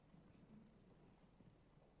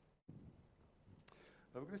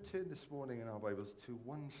We're going to turn this morning in our Bibles to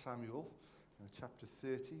 1 Samuel chapter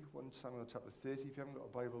 30. 1 Samuel chapter 30. If you haven't got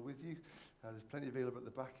a Bible with you, there's plenty available at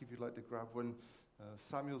the back if you'd like to grab one.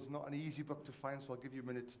 Samuel's not an easy book to find, so I'll give you a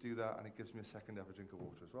minute to do that, and it gives me a second to have a drink of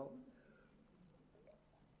water as well.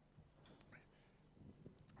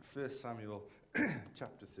 1 Samuel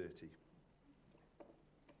chapter 30.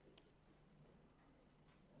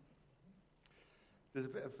 There's a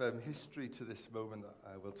bit of history to this moment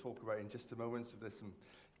that we'll talk about in just a moment. So there's some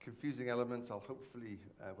confusing elements. We'll hopefully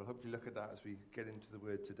look at that as we get into the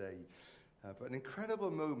word today. But an incredible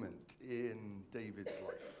moment in David's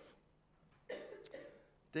life.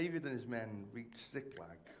 David and his men reached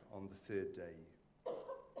Ziklag on the third day.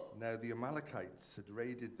 Now the Amalekites had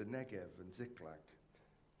raided the Negev and Ziklag.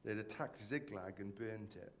 They'd attacked Ziklag and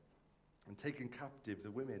burnt it, and taken captive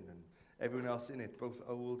the women and everyone else in it, both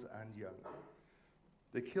old and young.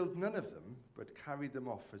 They killed none of them, but carried them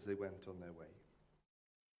off as they went on their way.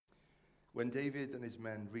 When David and his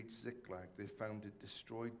men reached Ziklag, they found it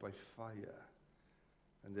destroyed by fire,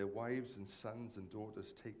 and their wives and sons and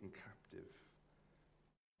daughters taken captive.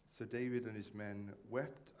 So David and his men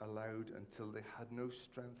wept aloud until they had no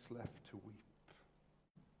strength left to weep.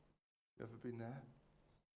 You ever been there?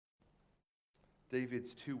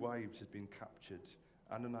 David's two wives had been captured,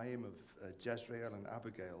 Ananiam of Jezreel and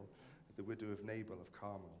Abigail, the widow of Nabal of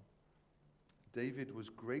Carmel. David was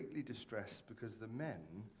greatly distressed because the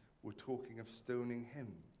men were talking of stoning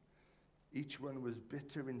him. Each one was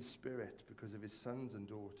bitter in spirit because of his sons and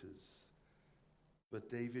daughters.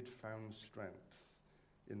 But David found strength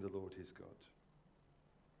in the Lord his God.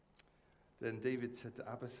 Then David said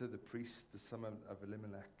to Abiathar the priest, the son of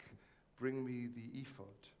Elimelech, "Bring me the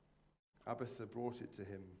ephod." Abiathar brought it to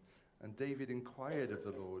him. And David inquired of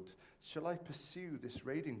the Lord, "Shall I pursue this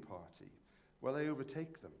raiding party? Will I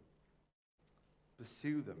overtake them?"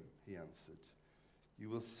 "Pursue them," he answered. "You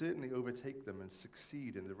will certainly overtake them and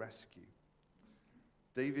succeed in the rescue."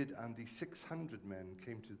 David and the 600 men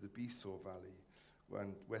came to the Besor Valley,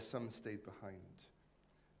 where some stayed behind.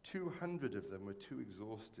 200 of them were too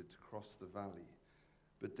exhausted to cross the valley,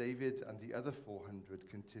 but David and the other 400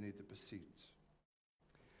 continued the pursuit.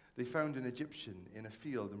 They found an Egyptian in a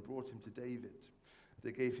field and brought him to David.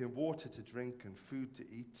 They gave him water to drink and food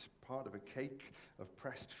to eat, part of a cake of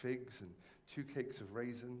pressed figs and 2 cakes of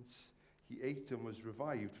raisins. He ate and was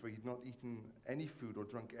revived, for he had not eaten any food or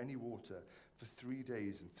drunk any water for 3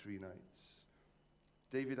 days and 3 nights.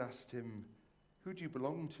 David asked him, "Who do you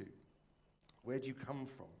belong to? Where do you come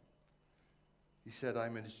from?" He said,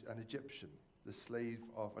 "I'm an Egyptian, the slave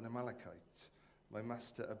of an Amalekite. My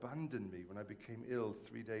master abandoned me when I became ill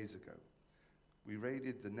 3 days ago. We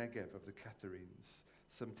raided the Negev of the Ketharines,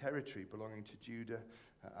 some territory belonging to Judah,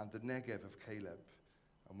 and the Negev of Caleb,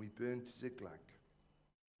 and we burnt Ziklag."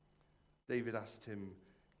 David asked him,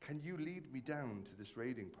 "Can you lead me down to this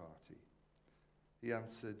raiding party?" He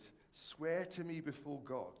answered, "Swear to me before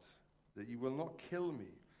God that you will not kill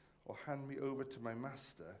me or hand me over to my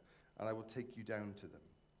master, and I will take you down to them."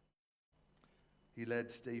 He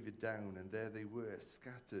led David down, and there they were,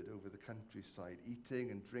 scattered over the countryside,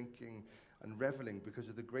 eating and drinking and reveling because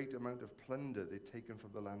of the great amount of plunder they'd taken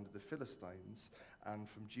from the land of the Philistines and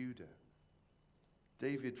from Judah.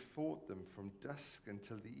 David fought them from dusk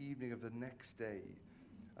until the evening of the next day,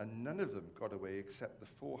 and none of them got away except the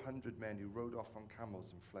 400 men who rode off on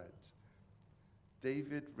camels and fled.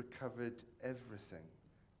 David recovered everything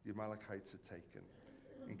the Amalekites had taken,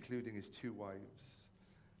 including his 2 wives.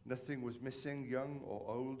 Nothing was missing, young or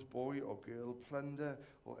old, boy or girl, plunder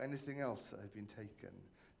or anything else that had been taken.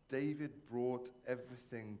 David brought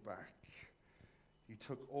everything back. He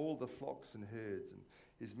took all the flocks and herds, and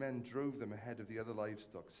his men drove them ahead of the other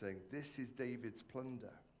livestock, saying, "This is David's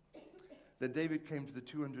plunder." Then David came to the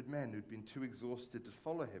 200 men who'd been too exhausted to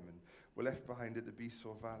follow him and were left behind at the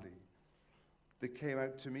Besor Valley. They came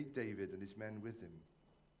out to meet David and his men with him.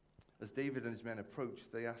 As David and his men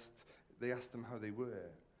approached, they asked them how they were.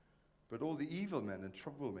 But all the evil men and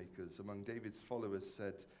troublemakers among David's followers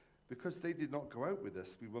said, "Because they did not go out with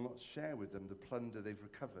us, we will not share with them the plunder they've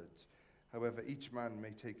recovered. However, each man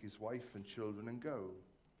may take his wife and children and go."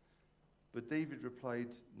 But David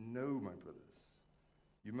replied, "No, my brothers,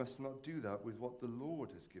 you must not do that with what the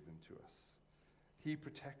Lord has given to us. He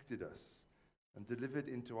protected us and delivered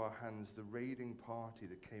into our hands the raiding party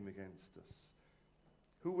that came against us.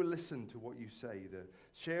 Who will listen to what you say? The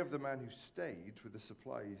share of the man who stayed with the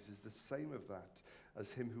supplies is the same of that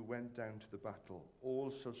as him who went down to the battle.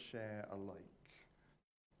 All shall share alike."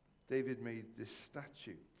 David made this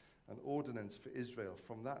statute, an ordinance for Israel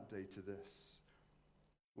from that day to this.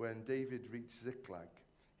 When David reached Ziklag,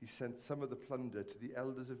 he sent some of the plunder to the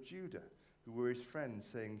elders of Judah who were his friends,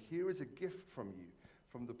 saying, "Here is a gift from you,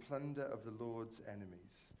 from the plunder of the Lord's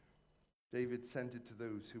enemies." David sent it to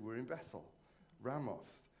those who were in Bethel,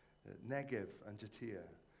 Ramoth, Negev, and Jatir,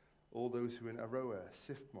 all those who were in Aroer,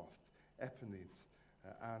 Siphmoth, Epinith,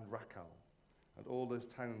 and Rakal, and all those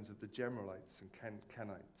towns of the Jermelites and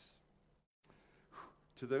Kenites.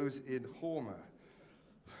 To those in Hormah,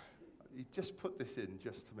 he just put this in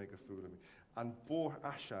just to make a fool of me, and Bor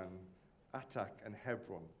Ashan, Atak, and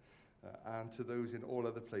Hebron, and to those in all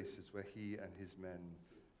other places where he and his men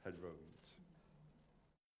had roamed.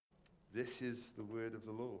 This is the word of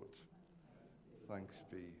the Lord. Thanks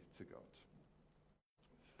be to God.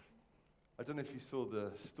 I don't know if you saw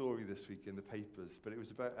the story this week in the papers, but it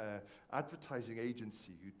was about an advertising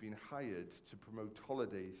agency who'd been hired to promote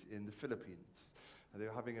holidays in the Philippines. And they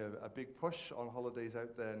were having a big push on holidays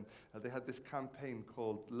out there, and they had this campaign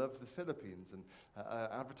called Love the Philippines. And an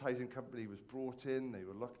advertising company was brought in, they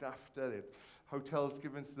were looked after, they had hotels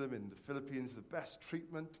given to them in the Philippines, the best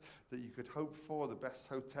treatment that you could hope for, the best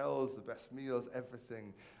hotels, the best meals,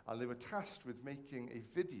 everything. And they were tasked with making a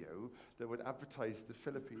video that would advertise the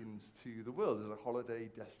Philippines to the world as a holiday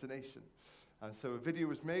destination. And so a video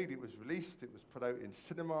was made, it was released, it was put out in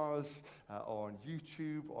cinemas, on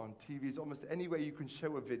YouTube, on TVs, almost any way you can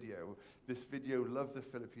show a video. This video, Love the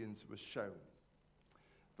Philippines, was shown.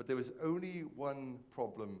 But there was only one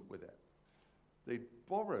problem with it. They'd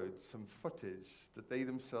borrowed some footage that they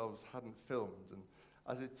themselves hadn't filmed. And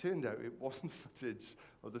as it turned out, it wasn't footage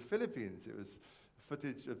of the Philippines. It was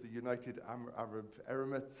footage of the United Arab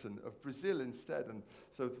Emirates and of Brazil instead. And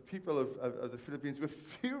so the people of the Philippines were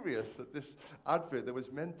furious that this advert that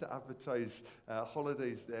was meant to advertise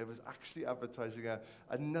holidays there was actually advertising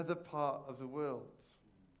another part of the world.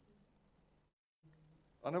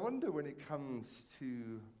 And I wonder, when it comes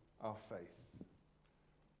to our faith,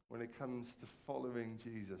 when it comes to following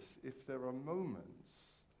Jesus, if there are moments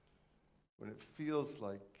when it feels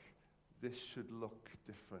like this should look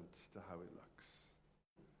different to how it looks.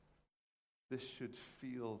 This should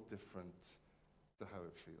feel different to how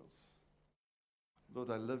it feels. Lord,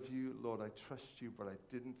 I love you. Lord, I trust you, but I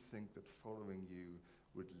didn't think that following you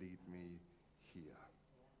would lead me here.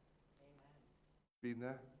 Yeah. Been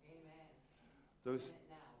there? Amen.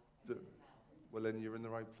 Well, then you're in the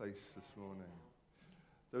right place this morning.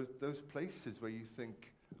 Those places where you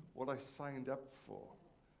think, what I signed up for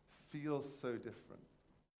feels so different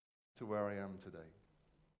to where I am today.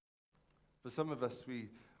 For some of us, we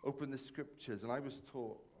open the scriptures, and I was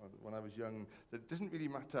taught when I was young that it doesn't really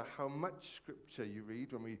matter how much scripture you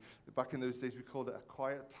read. Back in those days, we called it a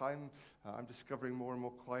quiet time. I'm discovering more and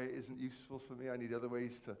more quiet isn't useful for me. I need other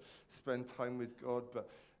ways to spend time with God.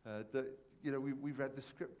 But we read the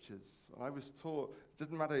scriptures, and I was taught it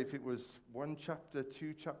doesn't matter if it was one chapter,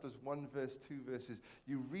 two chapters, one verse, two verses.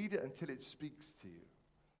 You read it until it speaks to you.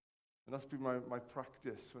 And that's been my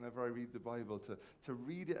practice whenever I read the Bible, to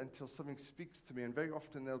read it until something speaks to me. And very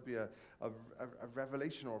often there'll be a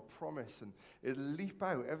revelation or a promise, and it'll leap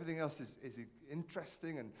out. Everything else is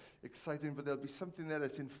interesting and exciting, but there'll be something there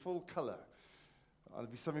that's in full color. And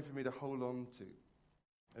there'll be something for me to hold on to.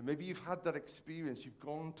 And maybe you've had that experience. You've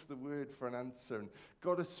gone to the Word for an answer, and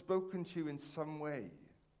God has spoken to you in some way.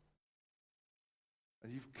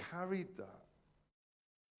 And you've carried that.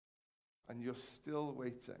 And you're still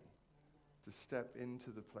waiting to step into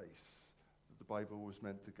the place that the Bible was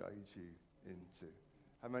meant to guide you into.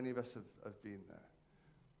 How many of us have been there?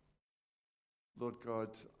 Lord God,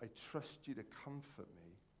 I trust you to comfort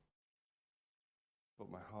me, but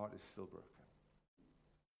my heart is still broken.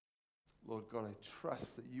 Lord God, I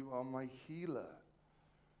trust that you are my healer,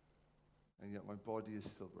 and yet my body is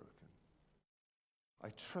still broken. I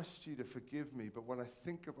trust you to forgive me, but when I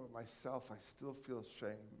think about myself, I still feel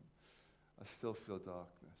shame. I still feel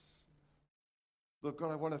darkness. Lord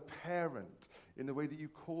God, I want to parent in the way that you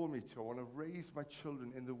call me to. I want to raise my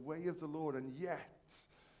children in the way of the Lord, and yet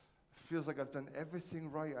it feels like I've done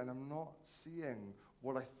everything right, and I'm not seeing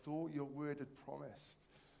what I thought your word had promised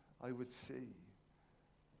I would see.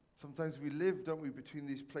 Sometimes we live, don't we, between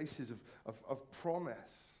these places of promise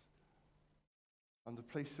and the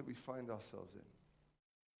place that we find ourselves in.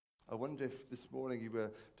 I wonder if this morning you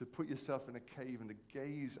were to put yourself in a cave and to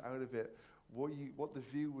gaze out of it, what the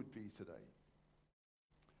view would be today.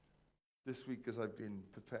 This week, as I've been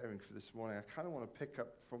preparing for this morning, I kind of want to pick up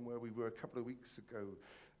from where we were a couple of weeks ago.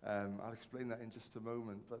 I'll explain that in just a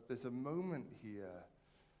moment. But there's a moment here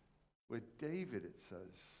where David, it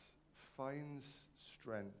says, finds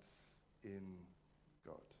strength in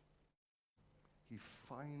God. He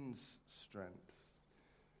finds strength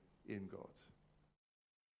in God.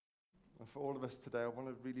 And for all of us today, I want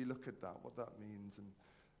to really look at that, what that means. And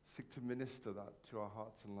seek to minister that to our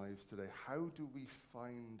hearts and lives today. How do we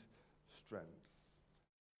find strength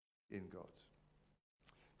in God?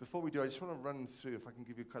 Before we do, I just want to run through, if I can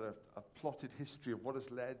give you kind of a plotted history of what has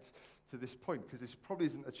led to this point, because this probably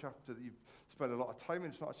isn't a chapter that you've spent a lot of time in.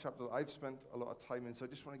 It's not a chapter that I've spent a lot of time in, so I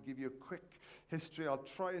just want to give you a quick history. I'll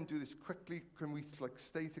try and do this quickly. Can we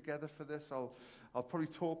stay together for this? I'll probably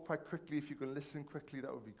talk quite quickly. If you can listen quickly,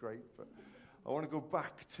 that would be great. But I want to go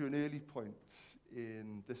back to an early point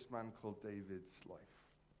in this man called David's life.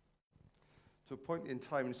 To a point in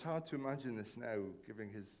time, and it's hard to imagine this now, given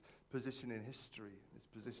his position in history, his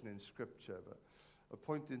position in Scripture, but a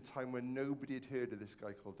point in time when nobody had heard of this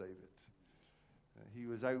guy called David. He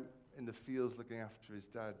was out in the fields looking after his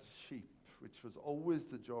dad's sheep, which was always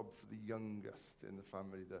the job for the youngest in the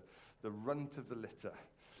family, the runt of the litter.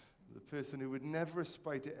 The person who would never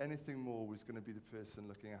aspire to anything more was going to be the person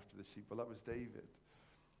looking after the sheep. Well, that was David.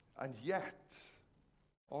 And yet,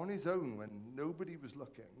 on his own, when nobody was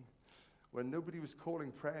looking, when nobody was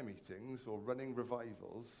calling prayer meetings or running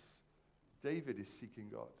revivals, David is seeking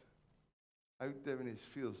God. Out there in his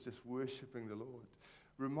fields, just worshipping the Lord.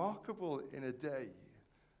 Remarkable in a day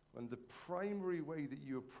when the primary way that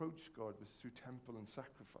you approach God was through temple and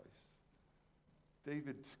sacrifice.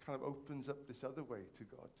 David kind of opens up this other way to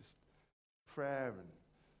God, just prayer and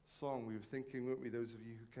song. We were thinking, weren't we, those of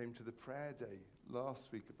you who came to the prayer day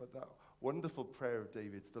last week, about that wonderful prayer of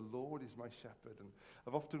David's, the Lord is my shepherd. And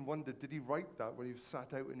I've often wondered, did he write that when he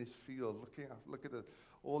sat out in his field, looking at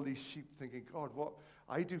all these sheep, thinking, God, what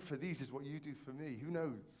I do for these is what you do for me. Who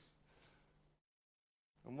knows?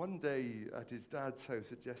 And one day at his dad's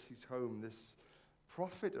house, at Jesse's home, this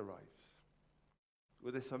prophet arrives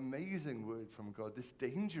with this amazing word from God, this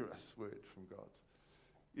dangerous word from God.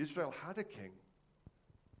 Israel had a king,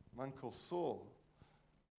 a man called Saul,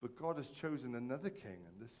 but God has chosen another king,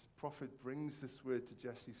 and this prophet brings this word to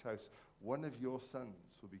Jesse's house: one of your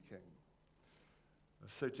sons will be king.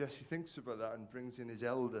 So Jesse thinks about that and brings in his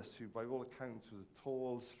eldest, who by all accounts was a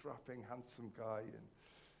tall, strapping, handsome guy. And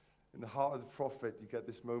in the heart of the prophet, you get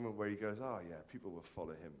this moment where he goes, oh yeah, people will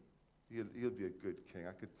follow him. He'll be a good king.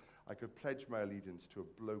 I could pledge my allegiance to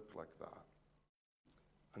a bloke like that.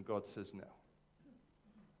 And God says, no,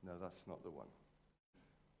 that's not the one.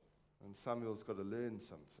 And Samuel's got to learn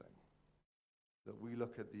something, that we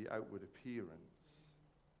look at the outward appearance,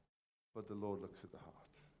 but the Lord looks at the heart.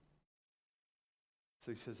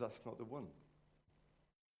 So he says, that's not the one.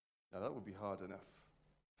 Now that would be hard enough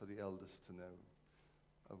for the eldest to know.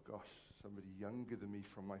 Oh gosh, somebody younger than me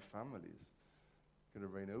from my family is going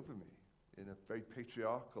to reign over me in a very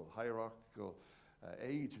patriarchal, hierarchical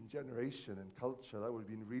age and generation and culture. That would have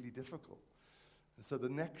been really difficult. And so the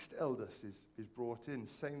next eldest is brought in,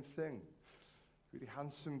 same thing. Really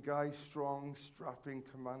handsome guy, strong, strapping,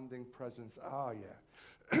 commanding presence. Ah,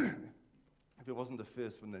 yeah. If it wasn't the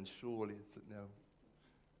first one, then surely it's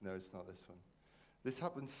no, it's not this one. This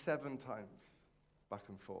happens 7 times, back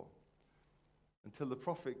and forth, until the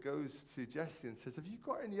prophet goes to Jesse and says, have you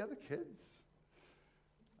got any other kids?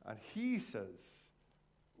 And he says,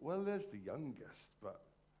 well, there's the youngest, but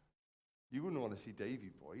you wouldn't want to see Davy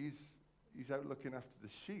boy. He's out looking after the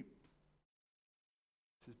sheep.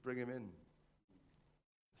 He says, bring him in.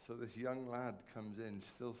 So this young lad comes in,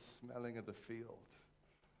 still smelling of the field.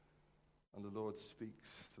 And the Lord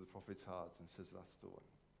speaks to the prophet's heart and says, that's the one.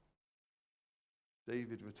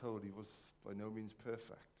 David, we're told, he was by no means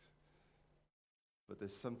perfect. But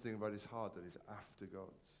there's something about his heart that is after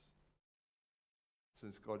God's.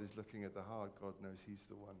 Since God is looking at the heart, God knows he's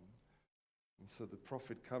the one. And so the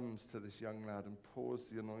prophet comes to this young lad and pours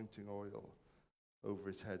the anointing oil over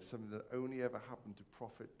his head, something that only ever happened to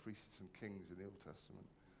prophet, priests, and kings in the Old Testament.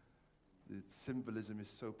 The symbolism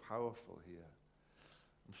is so powerful here.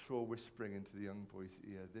 I'm sure whispering into the young boy's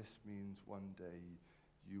ear, this means one day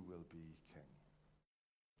you will be king.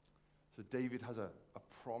 So David has a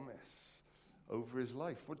promise over his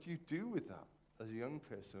life. What do you do with that as a young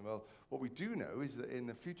person? Well, what we do know is that in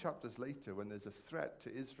a few chapters later, when there's a threat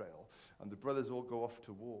to Israel and the brothers all go off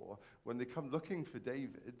to war, when they come looking for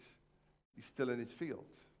David, he's still in his field.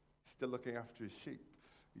 He's still looking after his sheep.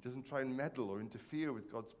 He doesn't try and meddle or interfere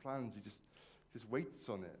with God's plans. He just waits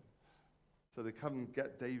on it. So they come and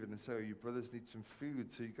get David and say, oh, your brothers need some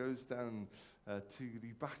food. So he goes down to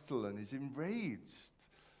the battle and is enraged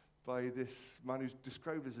by this man who's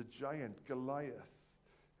described as a giant, Goliath,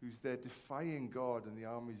 who's there defying God and the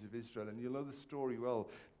armies of Israel. And you know the story well.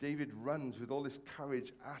 David runs with all this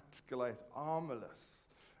courage at Goliath, armorless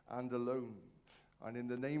and alone. And in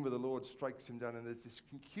the name of the Lord strikes him down. And there's this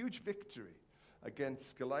huge victory.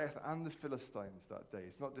 against Goliath and the Philistines that day.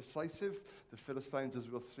 It's not decisive. The Philistines, as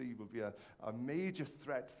we'll see, will be a major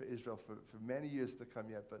threat for Israel for many years to come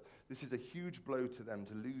yet, but this is a huge blow to them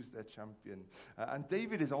to lose their champion. And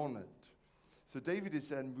David is honored. So David is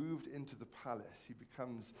then moved into the palace. He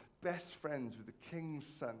becomes best friends with the king's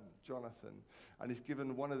son, Jonathan, and is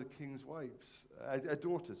given one of the king's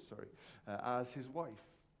daughters, as his wife.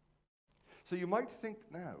 So you might think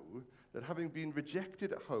now that having been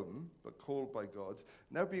rejected at home, but called by God,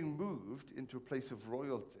 now being moved into a place of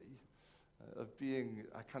royalty, of being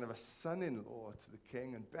a kind of a son-in-law to the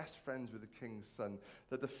king and best friends with the king's son,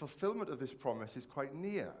 that the fulfillment of this promise is quite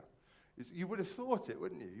near. You would have thought it,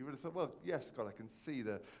 wouldn't you? You would have thought, well, yes, God, I can see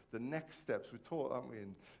the next steps. We're taught, aren't we,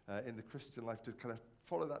 in the Christian life to kind of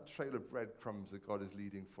follow that trail of breadcrumbs that God is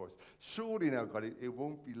leading for us. Surely now, God, it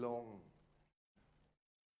won't be long.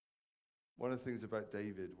 One of the things about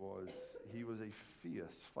David was he was a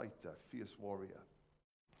fierce fighter, fierce warrior.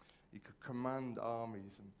 He could command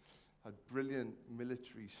armies and had brilliant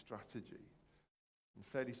military strategy. And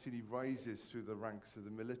fairly soon he rises through the ranks of the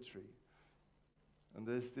military. And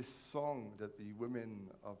there's this song that the women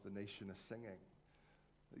of the nation are singing.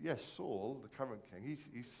 Yes, Saul, the current king,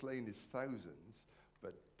 he's slain his thousands,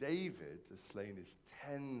 but David has slain his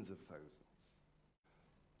tens of thousands.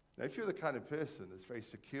 Now, if you're the kind of person that's very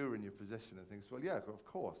secure in your position and thinks, well, yeah, of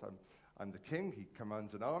course, I'm the king, he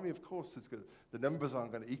commands an army, of course the numbers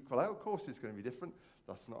aren't going to equal out, of course it's going to be different,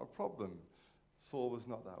 that's not a problem. Saul was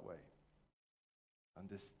not that way. And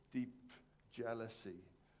this deep jealousy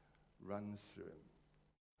runs through him.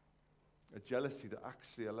 A jealousy that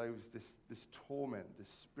actually allows this torment, this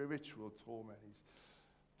spiritual torment. He's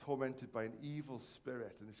tormented by an evil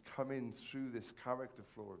spirit and is coming through this character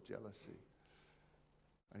flaw of jealousy.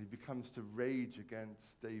 And he becomes to rage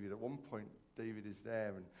against David. At one point, David is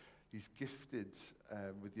there and he's gifted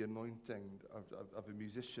with the anointing of a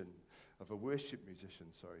musician, of a worship musician,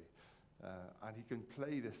 and he can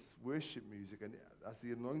play this worship music, and as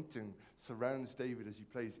the anointing surrounds David as he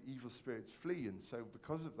plays, evil spirits flee. And so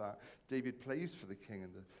because of that, David plays for the king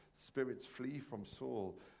and the spirits flee from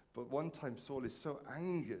Saul. But one time Saul is so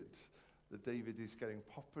angered that David is getting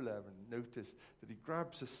popular and noticed that he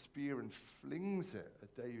grabs a spear and flings it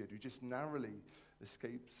at David, who just narrowly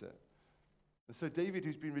escapes it. And so David,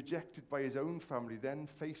 who's been rejected by his own family, then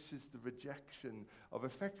faces the rejection of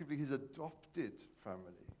effectively his adopted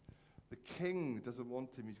family. The king doesn't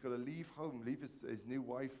want him. He's got to leave home, leave his new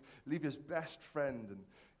wife, leave his best friend. And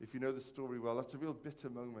if you know the story well, that's a real bitter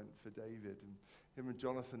moment for David. And him and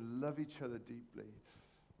Jonathan love each other deeply.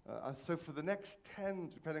 And so for the next 10,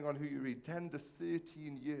 depending on who you read, 10 to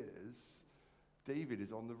 13 years, David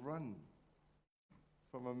is on the run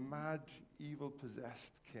from a mad,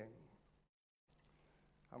 evil-possessed king.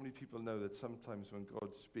 How many people know that sometimes when God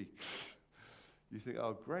speaks, you think,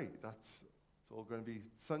 oh, great, it's all going to be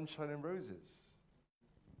sunshine and roses?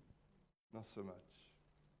 Not so much.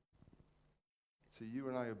 So you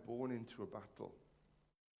and I are born into a battle.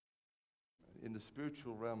 In the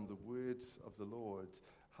spiritual realm, the word of the Lord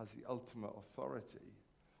has the ultimate authority.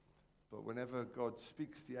 But whenever God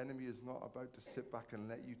speaks, the enemy is not about to sit back and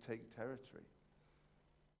let you take territory.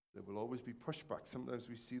 There will always be pushback. Sometimes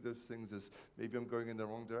we see those things as maybe I'm going in the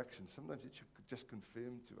wrong direction. Sometimes it should just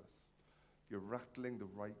confirm to us you're rattling the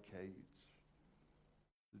right cage.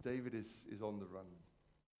 David is on the run.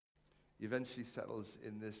 He eventually settles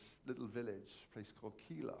in this little village, a place called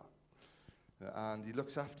Keilah. And he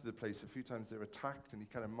looks after the place. A few times they're attacked, and he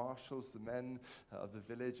kind of marshals the men of the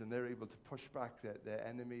village, and they're able to push back their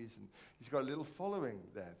enemies. And he's got a little following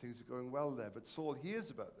there. Things are going well there. But Saul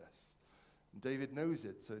hears about this. And David knows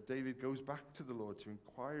it. So David goes back to the Lord to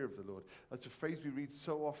inquire of the Lord. That's a phrase we read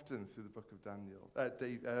so often through the book of Daniel.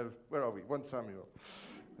 Where are we? 1 Samuel.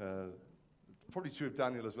 Probably true of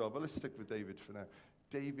Daniel as well, but let's stick with David for now.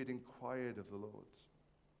 David inquired of the Lord.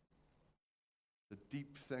 The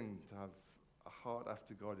deep thing to have a heart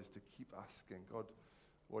after God is to keep asking, God,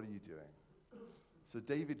 what are you doing? So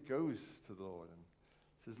David goes to the Lord and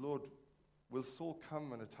says, Lord, will Saul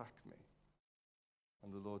come and attack me?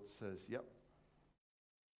 And the Lord says, yep.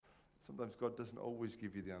 Sometimes God doesn't always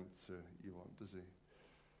give you the answer you want, does he?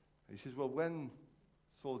 And he says, well, when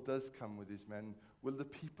Saul does come with his men, will the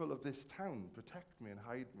people of this town protect me and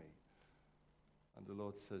hide me? And the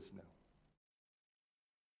Lord says, no.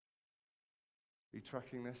 Are you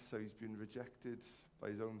tracking this? So he's been rejected by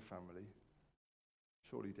his own family.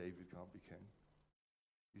 Surely David can't be king.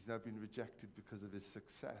 He's now been rejected because of his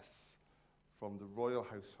success from the royal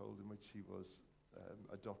household in which he was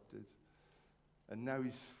adopted. And now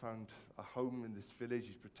he's found a home in this village.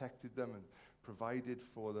 He's protected them and provided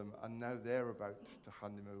for them. And now they're about to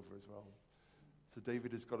hand him over as well. So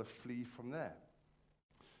David has got to flee from there.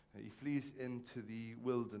 He flees into the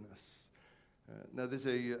wilderness. Now, there's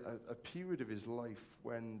a period of his life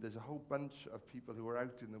when there's a whole bunch of people who are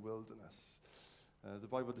out in the wilderness. The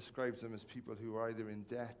Bible describes them as people who are either in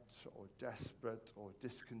debt or desperate or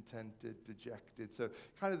discontented, dejected. So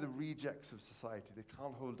kind of the rejects of society. They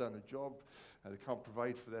can't hold down a job, they can't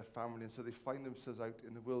provide for their family, and so they find themselves out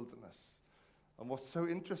in the wilderness. And what's so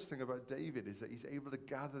interesting about David is that he's able to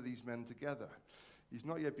gather these men together. He's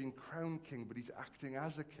not yet been crowned king, but he's acting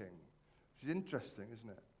as a king, which is interesting, isn't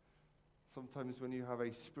it? Sometimes when you have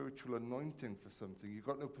a spiritual anointing for something, you've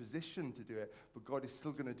got no position to do it, but God is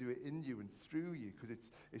still going to do it in you and through you because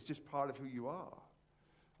it's just part of who you are.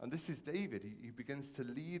 And this is David. He begins to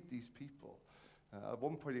lead these people. At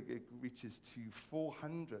one point, it reaches to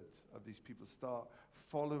 400 of these people start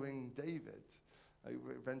following David.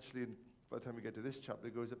 Eventually, by the time we get to this chapter,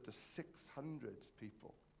 it goes up to 600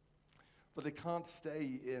 people. But they can't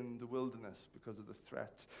stay in the wilderness because of the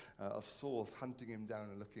threat of Saul hunting him down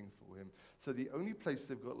and looking for him. So the only place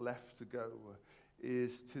they've got left to go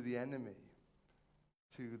is to the enemy,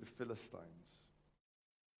 to the Philistines.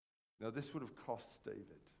 Now this would have cost David.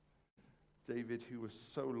 David, who was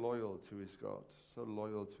so loyal to his God, so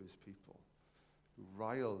loyal to his people, who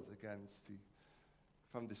riled against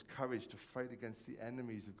found this courage to fight against the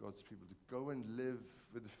enemies of God's people, to go and live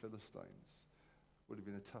with the Philistines would have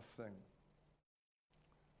been a tough thing.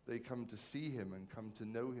 They come to see him and come to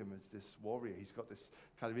know him as this warrior. He's got this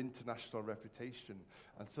kind of international reputation.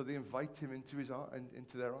 And so they invite him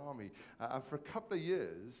into their army. And for a couple of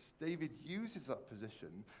years, David uses that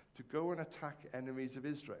position to go and attack enemies of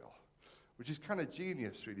Israel, which is kind of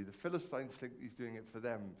genius, really. The Philistines think he's doing it for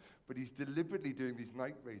them, but he's deliberately doing these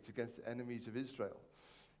night raids against the enemies of Israel.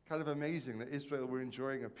 Kind of amazing that Israel were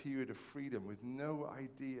enjoying a period of freedom with no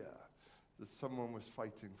idea that someone was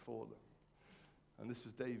fighting for them. And this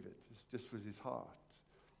was David. This just was his heart.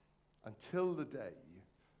 Until the day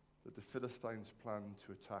that the Philistines planned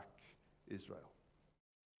to attack Israel.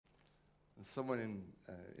 And someone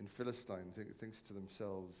in Philistine thinks to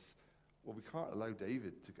themselves, well, we can't allow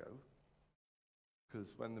David to go. Because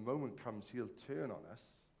when the moment comes, he'll turn on us.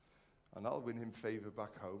 And that'll win him favor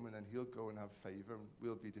back home. And then he'll go and have favor and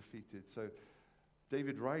we'll be defeated. So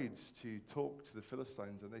David rides to talk to the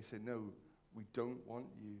Philistines. And they say, no, we don't want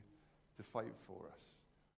you to fight for us.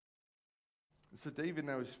 And so David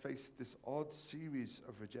now has faced this odd series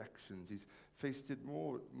of rejections. He's faced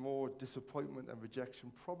more disappointment and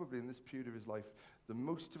rejection probably in this period of his life than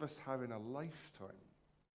most of us have in a lifetime.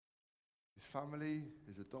 His family,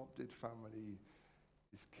 his adopted family,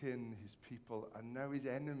 his kin, his people, and now his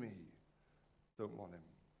enemy don't want him.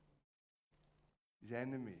 His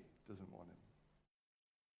enemy doesn't want him.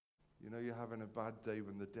 You know, you're having a bad day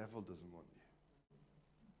when the devil doesn't want you.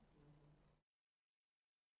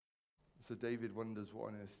 So David wonders what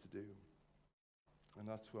on earth to do. And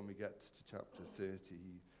that's when we get to chapter 30.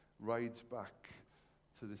 He rides back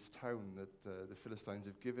to this town that the Philistines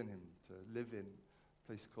have given him to live in, a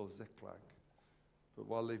place called Ziklag. But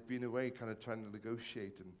while they've been away kind of trying to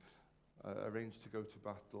negotiate and arrange to go to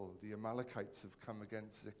battle, the Amalekites have come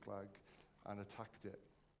against Ziklag and attacked it.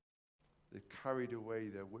 They've carried away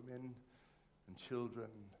their women and children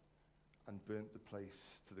and burnt the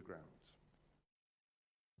place to the ground.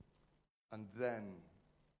 And then,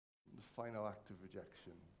 the final act of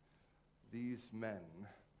rejection, these men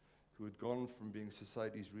who had gone from being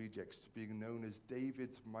society's rejects to being known as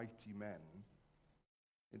David's mighty men,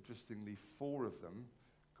 interestingly, 4 of them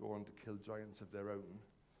go on to kill giants of their own.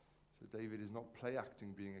 So David is not play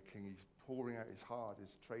acting being a king. He's pouring out his heart,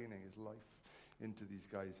 his training, his life into these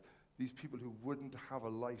guys. These people who wouldn't have a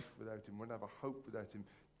life without him, wouldn't have a hope without him,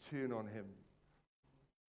 turn on him.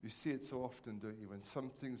 You see it so often, don't you? When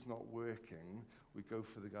something's not working, we go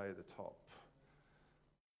for the guy at the top.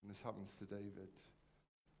 And this happens to David.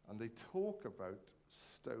 And they talk about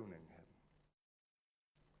stoning him.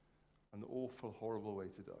 An awful, horrible way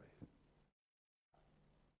to die.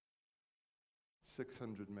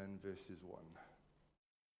 600 men versus 1.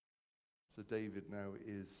 So David now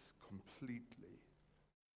is completely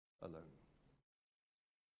alone.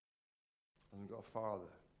 Hasn't got a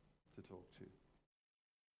father to talk to.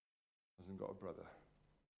 Hasn't got a brother.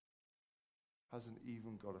 Hasn't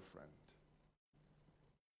even got a friend.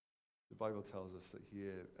 The Bible tells us that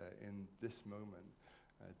here, in this moment,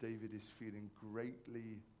 David is feeling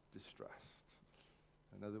greatly distressed.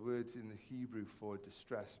 Now, the word in the Hebrew for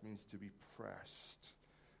distress means to be pressed,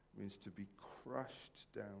 means to be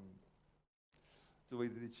crushed down. The way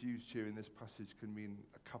that it's used here in this passage can mean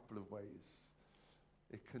a couple of ways.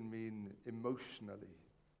 It can mean emotionally.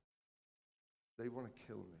 They want to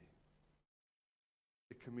kill me.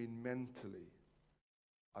 It can mean mentally,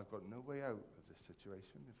 I've got no way out of this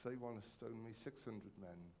situation. If they want to stone me, 600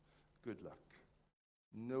 men, good luck.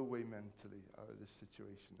 No way mentally out of this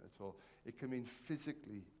situation at all. It can mean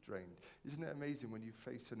physically drained. Isn't it amazing when you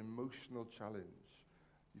face an emotional challenge,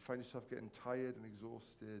 you find yourself getting tired and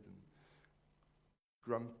exhausted and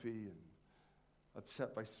grumpy and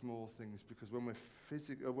upset by small things, because when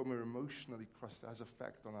we're emotionally crushed, it has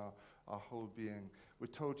effect on our whole being. We're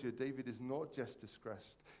told here David is not just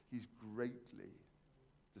distressed, he's greatly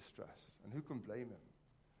distressed. And who can blame him?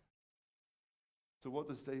 So what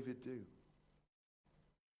does David do?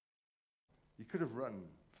 He could have run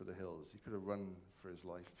for the hills. He could have run for his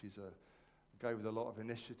life. He's a guy with a lot of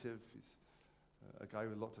initiative. He's a guy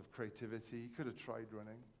with a lot of creativity. He could have tried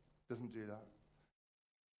running. Doesn't do that.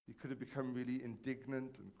 He could have become really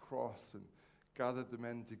indignant and cross and gathered the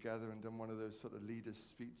men together and done one of those sort of leaders'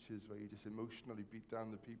 speeches where you just emotionally beat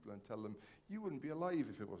down the people and tell them, you wouldn't be alive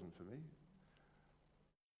if it wasn't for me.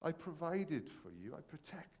 I provided for you. I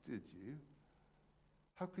protected you.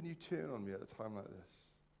 How can you turn on me at a time like this?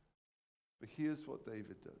 But here's what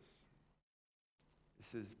David does. It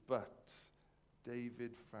says, but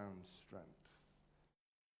David found strength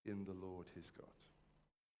in the Lord his God.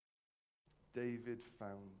 David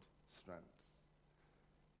found strength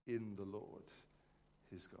in the Lord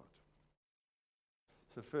his God.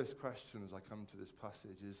 So first question as I come to this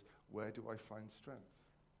passage is, where do I find strength?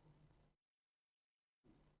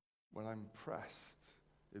 When I'm pressed,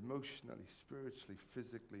 emotionally, spiritually,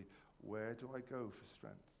 physically, where do I go for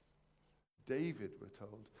strength? David, we're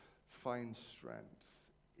told, finds strength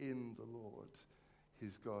in the Lord,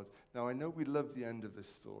 his God. Now, I know we love the end of this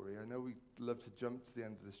story. I know we love to jump to the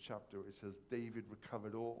end of this chapter where it says David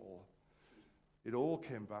recovered all. It all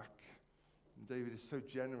came back. And David is so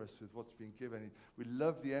generous with what's been given. We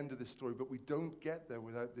love the end of this story, but we don't get there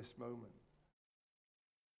without this moment.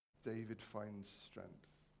 David finds strength.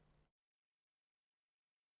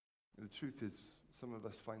 And the truth is, some of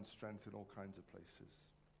us find strength in all kinds of places.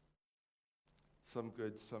 Some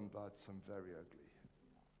good, some bad, some very ugly.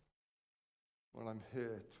 When I'm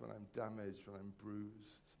hurt, when I'm damaged, when I'm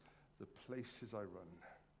bruised, the places I run,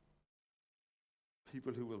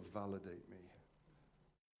 people who will validate me,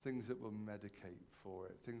 things that will medicate for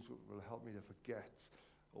it, things that will help me to forget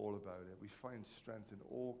all about it. We find strength in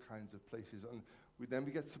all kinds of places, and then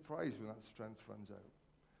we get surprised when that strength runs out.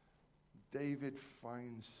 David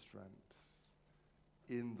finds strength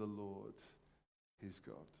in the Lord, his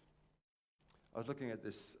God. I was looking at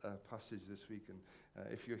this passage this week, and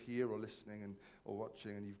if you're here or listening or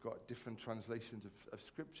watching and you've got different translations of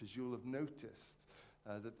scriptures, you'll have noticed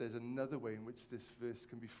that there's another way in which this verse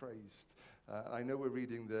can be phrased. I know we're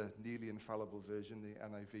reading the nearly infallible version, the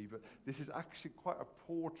NIV, but this is actually quite a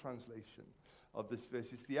poor translation of this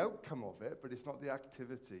verse. It's the outcome of it, but it's not the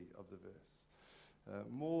activity of the verse.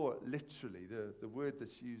 More literally, the word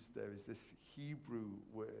that's used there is this Hebrew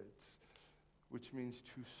word, which means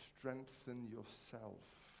to strengthen yourself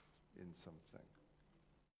in something.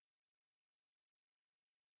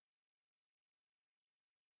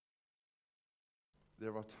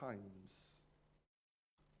 There are times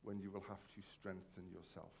when you will have to strengthen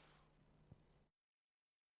yourself.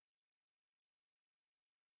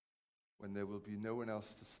 When there will be no one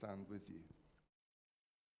else to stand with you.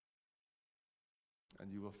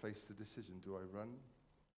 And you will face the decision, do I run?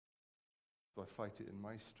 Do I fight it in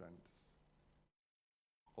my strength?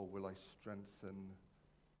 Or will I strengthen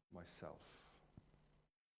myself?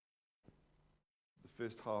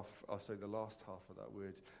 The last half of that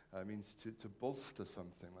word means to bolster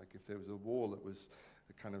something. Like if there was a wall that was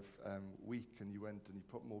kind of weak and you went and you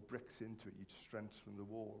put more bricks into it, you'd strengthen the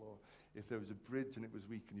wall. Or if there was a bridge and it was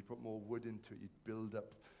weak and you put more wood into it, you'd build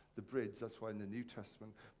up the bridge. That's why in the New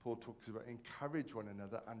Testament, Paul talks about encourage one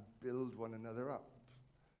another and build one another up.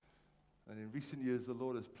 And in recent years, the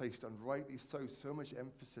Lord has placed, and rightly so much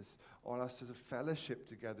emphasis on us as a fellowship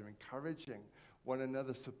together, encouraging one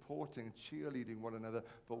another, supporting, cheerleading one another.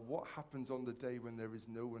 But what happens on the day when there is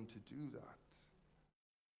no one to do that?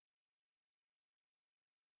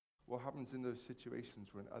 What happens in those situations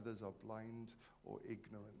when others are blind or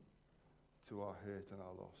ignorant to our hurt and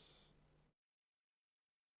our loss?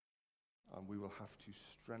 And we will have to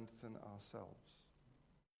strengthen ourselves.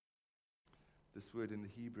 This word in the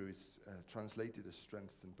Hebrew is translated as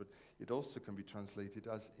strengthen, but it also can be translated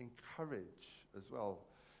as encourage as well.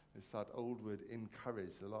 It's that old word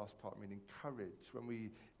encourage, the last part meaning courage. When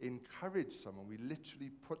we encourage someone, we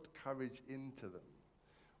literally put courage into them.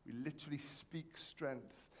 We literally speak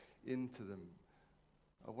strength into them.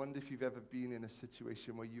 I wonder if you've ever been in a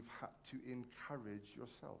situation where you've had to encourage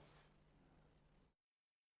yourself.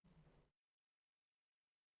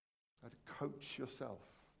 coach yourself.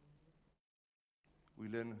 We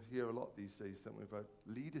learn here a lot these days, don't we, about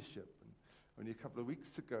leadership. And only a couple of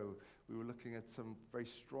weeks ago, we were looking at some very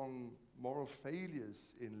strong moral failures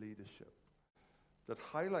in leadership that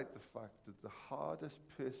highlight the fact that the hardest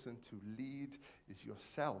person to lead is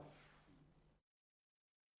yourself.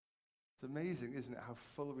 It's amazing, isn't it, how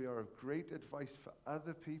full we are of great advice for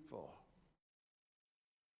other people.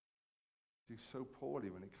 Do so poorly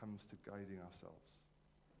when it comes to guiding ourselves.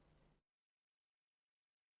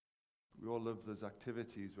 We all love those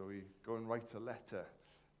activities where we go and write a letter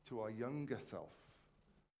to our younger self.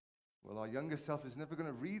 Well, our younger self is never going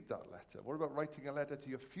to read that letter. What about writing a letter to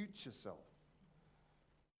your future self?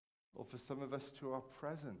 Or for some of us, to our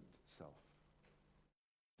present self.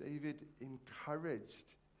 David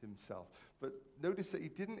encouraged himself. But notice that he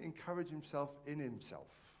didn't encourage himself in himself.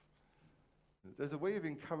 There's a way of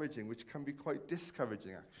encouraging which can be quite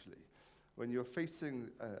discouraging, actually. When you're facing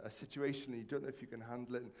a situation and you don't know if you can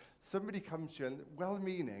handle it, and somebody comes to you and,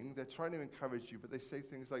 well-meaning, they're trying to encourage you, but they say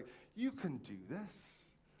things like, you can do this.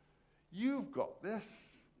 You've got this.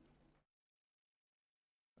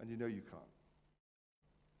 And you know you can't.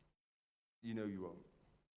 You know you won't.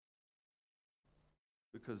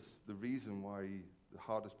 Because the reason why the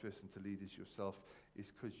hardest person to lead is yourself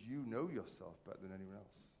is because you know yourself better than anyone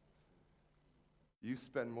else. You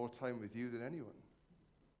spend more time with you than anyone.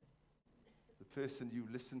 The person you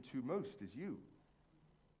listen to most is you,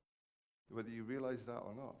 whether you realize that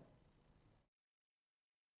or not.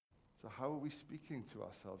 So how are we speaking to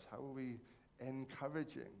ourselves? How are we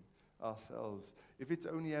encouraging ourselves? If it's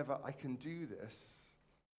only ever, I can do this,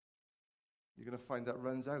 you're going to find that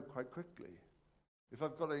runs out quite quickly. If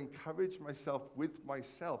I've got to encourage myself with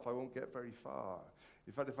myself, I won't get very far.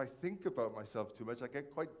 In fact, if I think about myself too much, I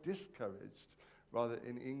get quite discouraged rather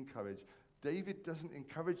than encouraged. David doesn't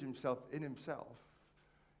encourage himself in himself.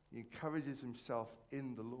 He encourages himself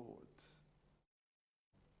in the Lord.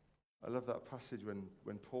 I love that passage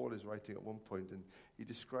when Paul is writing at one point, and he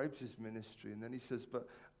describes his ministry, and then he says, but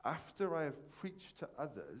after I have preached to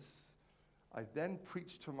others, I then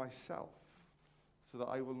preach to myself, so that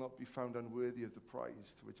I will not be found unworthy of the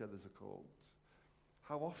prize to which others are called.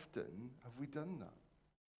 How often have we done that?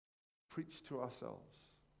 Preached to ourselves.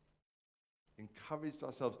 Encouraged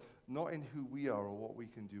ourselves, not in who we are or what we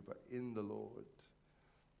can do, but in the Lord.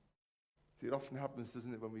 See, it often happens,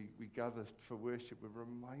 doesn't it, when we gather for worship, we're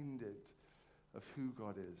reminded of who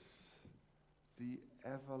God is. The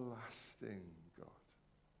everlasting God.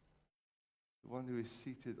 The one who is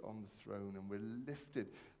seated on the throne, and we're lifted.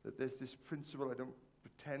 That there's this principle, I don't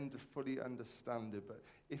pretend to fully understand it, but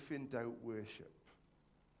if in doubt, worship.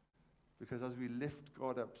 Because as we lift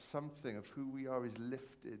God up, something of who we are is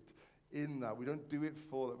lifted in that. We don't do it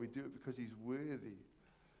for that, we do it because he's worthy.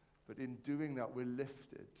 But in doing that, we're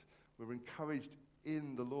lifted. We're encouraged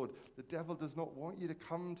in the Lord. The devil does not want you to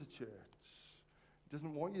come to church. He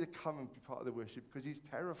doesn't want you to come and be part of the worship because he's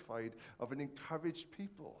terrified of an encouraged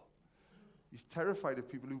people. He's terrified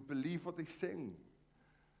of people who believe what they sing,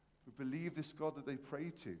 who believe this God that they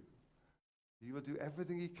pray to. He will do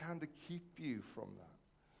everything he can to keep you from that.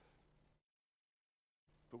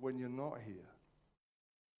 But when you're not here,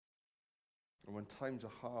 and when times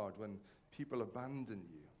are hard, when people abandon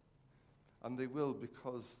you, and they will,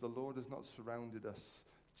 because the Lord has not surrounded us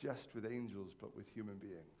just with angels, but with human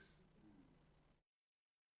beings.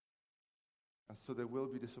 And so there will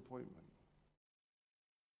be disappointment.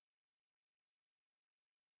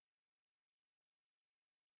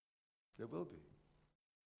 There will be.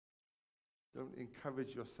 Don't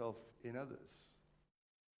encourage yourself in others.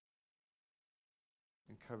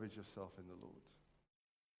 Encourage yourself in the Lord.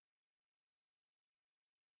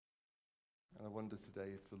 And I wonder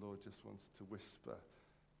today if the Lord just wants to whisper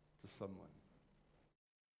to someone,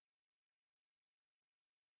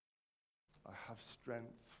 I have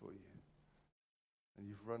strength for you. And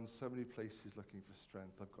you've run so many places looking for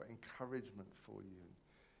strength. I've got encouragement for you.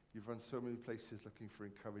 And you've run so many places looking for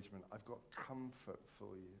encouragement. I've got comfort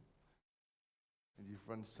for you. And you've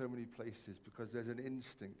run so many places because there's an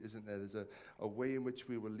instinct, isn't there? There's a way in which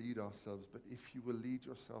we will lead ourselves. But if you will lead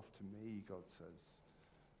yourself to me, God says,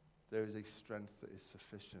 there is a strength that is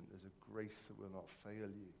sufficient. There's a grace that will not fail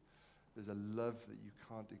you. There's a love that you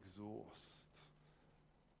can't exhaust.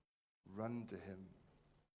 Run to him.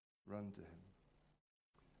 Run to him.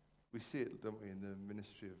 We see it, don't we, in the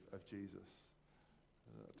ministry of Jesus.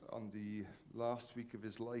 On the last week of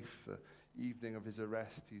his life, the evening of his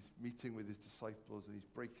arrest, he's meeting with his disciples and he's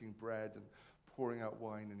breaking bread and pouring out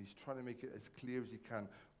wine, and he's trying to make it as clear as he can.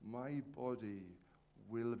 My body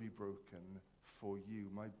will be broken for you.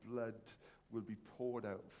 My blood will be poured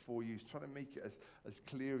out for you. He's trying to make it as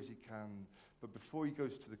clear as he can. But before he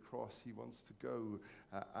goes to the cross, he wants to go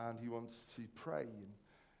and he wants to pray. And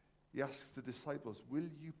he asks the disciples, will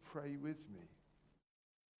you pray with me?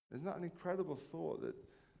 Isn't that an incredible thought that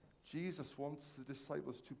Jesus wants the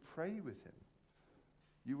disciples to pray with him?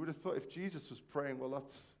 You would have thought if Jesus was praying, well,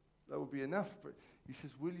 that would be enough. But he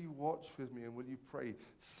says, will you watch with me and will you pray?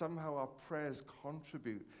 Somehow our prayers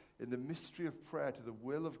contribute in the mystery of prayer to the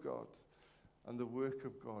will of God and the work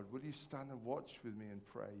of God. Will you stand and watch with me and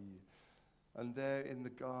pray? And there in the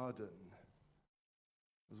garden,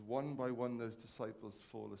 as one by one those disciples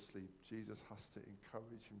fall asleep, Jesus has to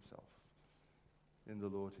encourage himself in the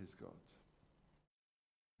Lord his God.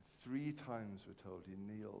 3 times, we're told, he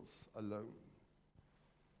kneels alone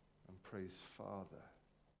and prays, Father.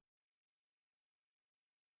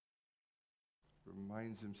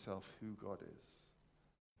 Reminds himself who God is.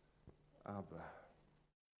 Abba.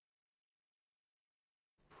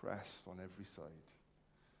 Pressed on every side.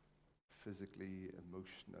 Physically,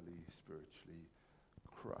 emotionally, spiritually,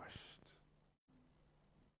 crushed.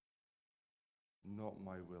 Not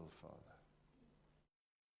my will, Father.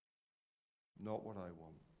 Not what I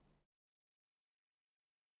want.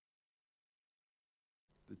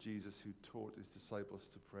 The Jesus who taught his disciples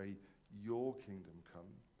to pray, your kingdom come,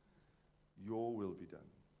 your will be done,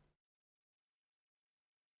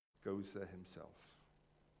 goes there himself.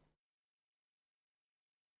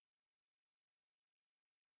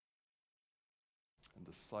 And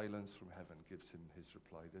the silence from heaven gives him his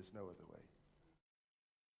reply. There's no other way.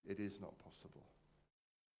 It is not possible.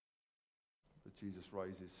 But Jesus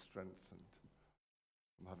rises strengthened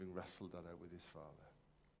from having wrestled that out with his Father.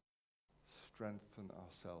 Strengthen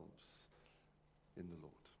ourselves in the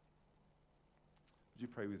Lord. Would you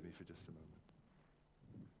pray with me for just a moment?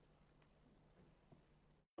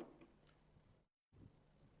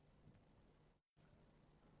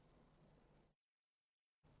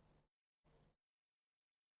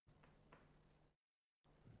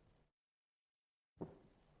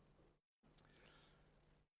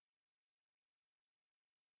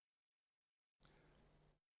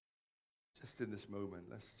 Just in this moment,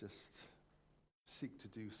 let's just seek to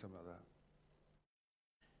do some of that.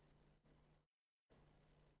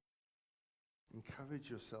 Encourage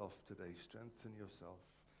yourself today. Strengthen yourself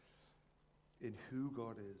in who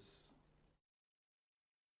God is,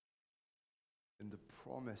 in the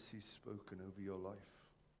promise he's spoken over your life,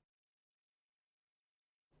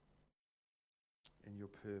 in your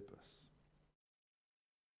purpose,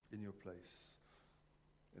 in your place,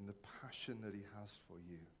 in the passion that he has for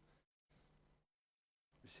you.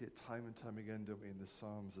 We see it time and time again, don't we, in the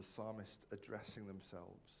Psalms, the psalmist addressing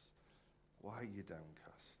themselves. Why are you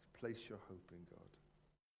downcast? Place your hope in God.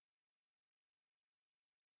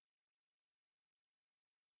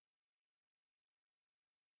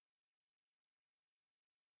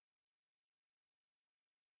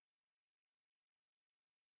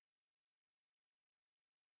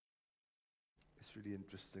 It's really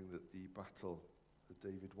interesting that the battle that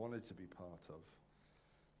David wanted to be part of,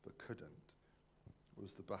 but couldn't,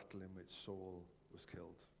 was the battle in which Saul was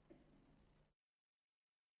killed.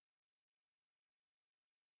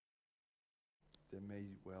 There may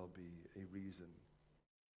well be a reason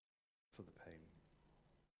for the pain,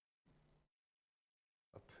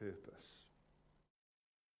 a purpose.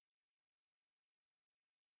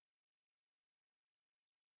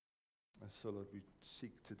 And so, Lord, we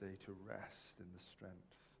seek today to rest in the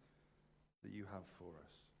strength that you have for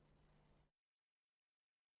us.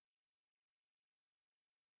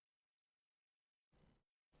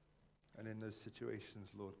 And in those situations,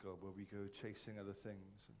 Lord God, where we go chasing other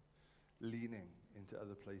things and leaning into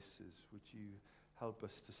other places, would you help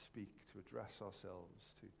us to speak, to address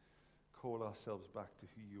ourselves, to call ourselves back to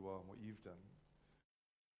who you are and what you've done.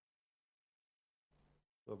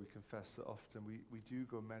 Lord, we confess that often we do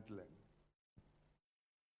go meddling.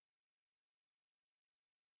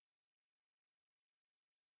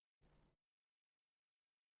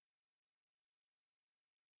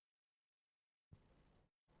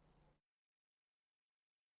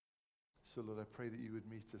 So, Lord, I pray that you would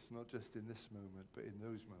meet us not just in this moment, but in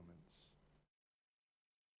those moments.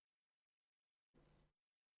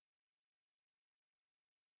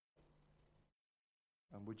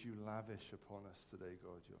 And would you lavish upon us today,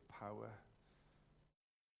 God, your power,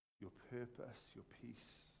 your purpose, your peace.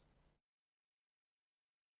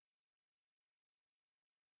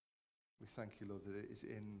 We thank you, Lord, that it is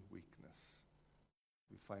in weakness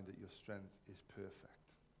we find that your strength is perfect.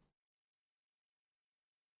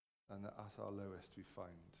 And that at our lowest we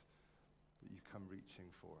find that you come reaching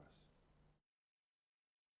for us.